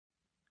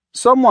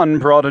Someone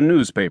brought a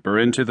newspaper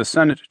into the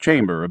Senate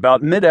chamber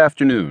about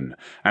mid-afternoon,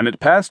 and it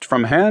passed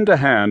from hand to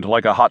hand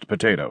like a hot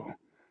potato.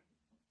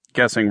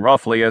 Guessing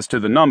roughly as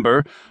to the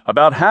number,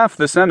 about half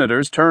the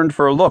senators turned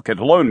for a look at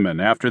Loneman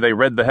after they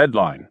read the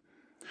headline.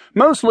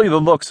 Mostly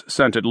the looks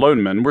sent at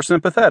Loneman were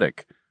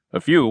sympathetic.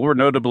 A few were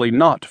notably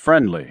not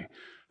friendly.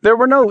 There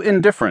were no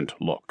indifferent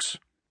looks.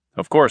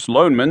 Of course,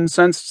 Loneman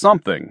sensed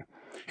something.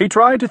 He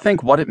tried to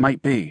think what it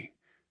might be.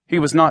 He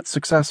was not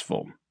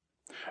successful.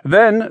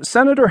 Then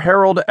Senator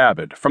Harold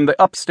Abbott from the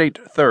upstate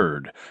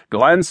 3rd,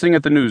 glancing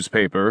at the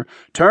newspaper,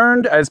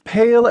 turned as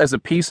pale as a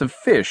piece of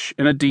fish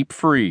in a deep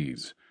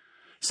freeze.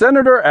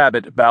 Senator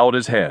Abbott bowed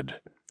his head.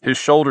 His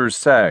shoulders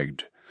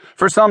sagged.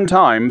 For some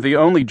time, the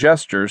only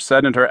gesture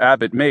Senator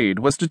Abbott made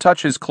was to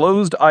touch his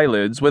closed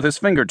eyelids with his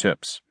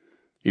fingertips.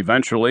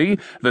 Eventually,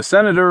 the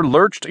senator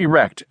lurched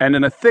erect, and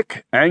in a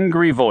thick,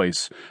 angry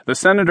voice, the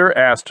senator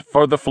asked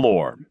for the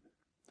floor.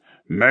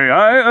 "May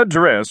I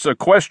address a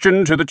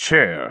question to the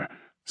chair?"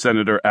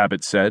 Senator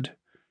Abbott said.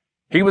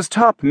 He was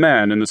top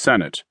man in the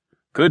Senate.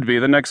 Could be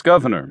the next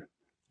governor.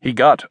 He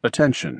got attention.